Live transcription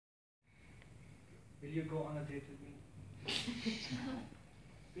will you go on a date with me?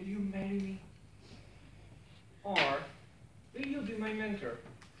 Will you marry me? Or will you be my mentor?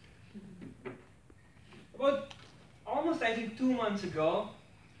 About almost, I think, 2 months ago,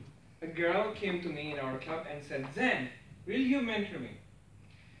 a girl came to me in our club and said, Zen, will you mentor me?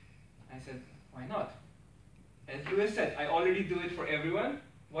 I said, why not? As Louis said, I already do it for everyone.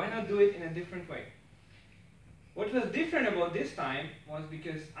 Why not do it in a different way? What was different about this time was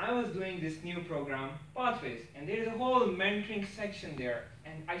because I was doing this new program, Pathways, and there is a whole mentoring section there.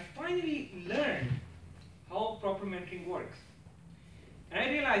 And I finally learned how proper mentoring works. And I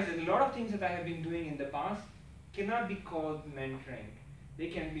realized that a lot of things that I have been doing in the past cannot be called mentoring. They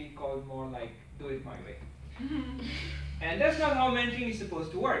can be called more like, do it my way. And that's not how mentoring is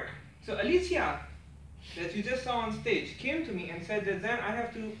supposed to work. So Alicia, that you just saw on stage, came to me and said that then I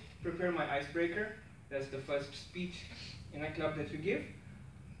have to prepare my icebreaker. That's the first speech in a club that you give,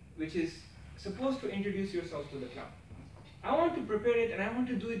 which is supposed to introduce yourself to the club. I want to prepare it and I want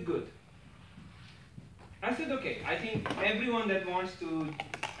to do it good. I said, okay, I think everyone that wants to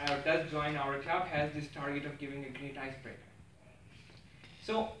does join our club has this target of giving a great icebreaker.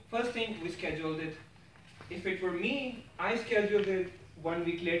 So first thing, we scheduled it. If it were me, I scheduled it 1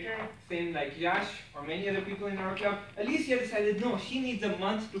 week later, same like Yash or many other people in our club. Alicia decided, no, she needs a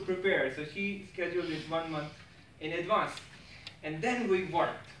month to prepare, so she scheduled it 1 month in advance. And then we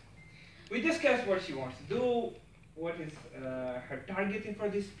worked. We discussed what she wants to do, what is her targeting for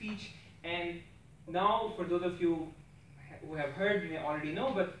this speech, and now for those of you who have heard, you may already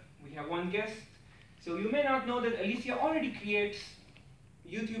know, but we have one guest. So you may not know that Alicia already creates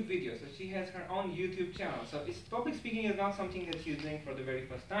YouTube videos, so she has her own YouTube channel. So public speaking is not something that she's doing for the very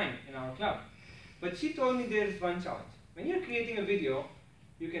first time in our club. But she told me there is one challenge. When you're creating a video,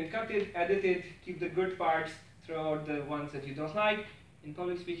 you can cut it, edit it, keep the good parts, throw out the ones that you don't like. In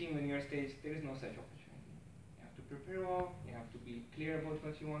public speaking, when you're on stage, there is no such opportunity. You have to prepare well, you have to be clear about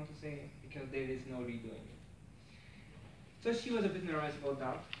what you want to say, because there is no redoing it. So she was a bit nervous about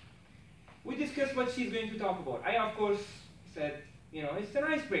that. We discussed what she's going to talk about. I, of course, said, you know, it's an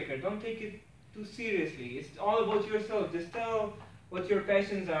icebreaker. Don't take it too seriously. It's all about yourself. Just tell what your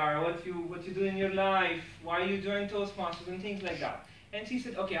passions are, what you do in your life, why you join Toastmasters, and things like that. And she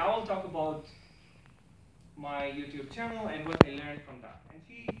said, okay, I will talk about my YouTube channel and what I learned from that. And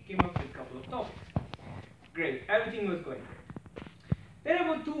she came up with a couple of topics. Great. Everything was going great. Then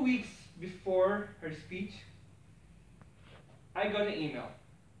about 2 weeks before her speech, I got an email.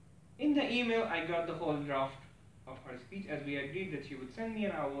 In the email, I got the whole draft of her speech, as we agreed that she would send me,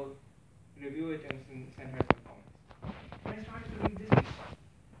 and I will review it and send her some comments. And I started to read this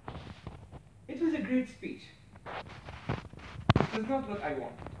speech. It was a great speech. It was not what I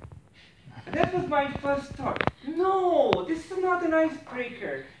wanted. And that was my first thought. No, this is not an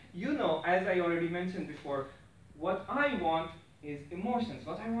icebreaker. You know, as I already mentioned before, what I want is emotions.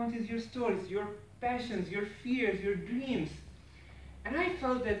 What I want is your stories, your passions, your fears, your dreams. And I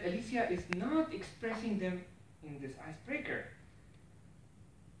felt that Alicia is not expressing them in this icebreaker.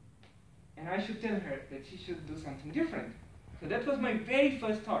 And I should tell her that she should do something different. So that was my very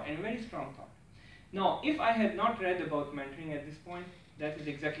first thought, and a very strong thought. Now, if I had not read about mentoring at this point, that is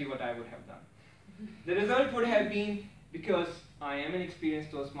exactly what I would have done. The result would have been, because I am an experienced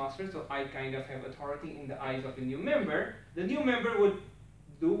Toastmaster, so I kind of have authority in the eyes of the new member, the new member would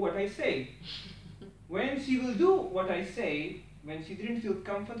do what I say. When she will do what I say, when she didn't feel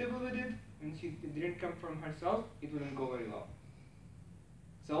comfortable with it, when she didn't come from herself, it wouldn't go very well.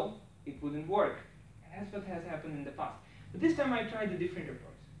 So, it wouldn't work. And that's what has happened in the past. But this time I tried a different approach.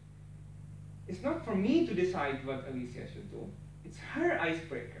 It's not for me to decide what Alicia should do. It's her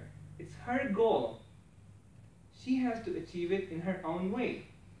icebreaker. It's her goal. She has to achieve it in her own way.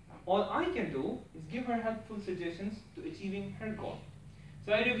 All I can do is give her helpful suggestions to achieving her goal.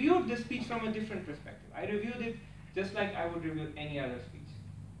 So I reviewed the speech from a different perspective. I reviewed it just like I would review any other speech.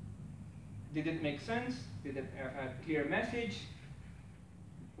 Did it make sense? Did it have a clear message?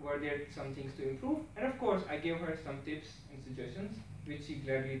 Were there some things to improve? And of course, I gave her some tips and suggestions, which she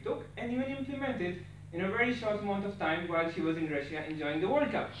gladly took and even implemented in a very short amount of time while she was in Russia enjoying the World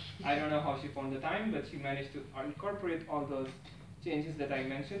Cup. I don't know how she found the time, but she managed to incorporate all those changes that I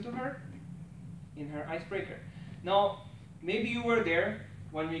mentioned to her in her icebreaker. Now, maybe you were there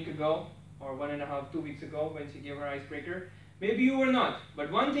 1 week ago, or 1.5, 2 weeks ago when she gave her icebreaker. Maybe you were not,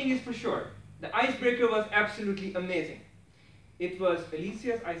 but one thing is for sure. The icebreaker was absolutely amazing. It was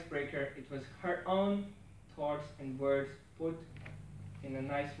Alicia's icebreaker. It was her own thoughts and words put in a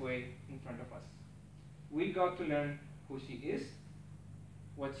nice way in front of us. We got to learn who she is,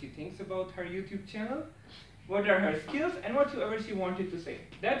 what she thinks about her YouTube channel, what are her skills, and whatsoever she wanted to say.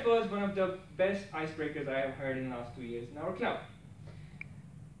 That was one of the best icebreakers I have heard in the last 2 years in our club.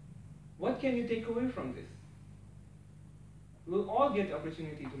 What can you take away from this? We'll all get the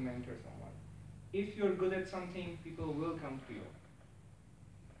opportunity to mentor someone. If you're good at something, people will come to you.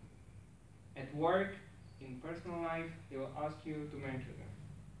 At work, in personal life, they will ask you to mentor them.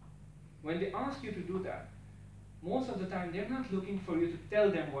 When they ask you to do that, most of the time they're not looking for you to tell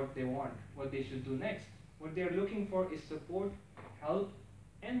them what they want, what they should do next. What they're looking for is support, help,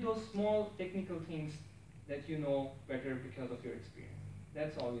 and those small technical things that you know better because of your experience.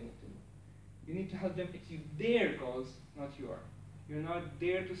 That's all you need to do. You need to help them achieve their goals, not yours. You're not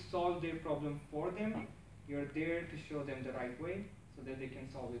there to solve their problem for them. You're there to show them the right way so that they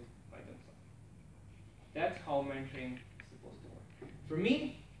can solve it by themselves. That's how mentoring is supposed to work. For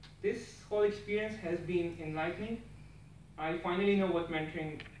me, this whole experience has been enlightening. I finally know what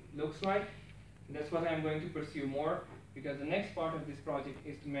mentoring looks like. And that's what I'm going to pursue more, because the next part of this project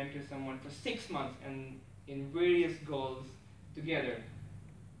is to mentor someone for 6 months and in various goals together.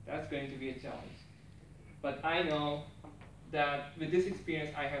 That's going to be a challenge. But I know that with this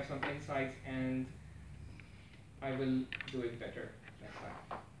experience, I have some insights and I will do it better next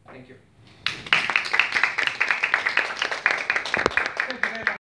time. Thank you.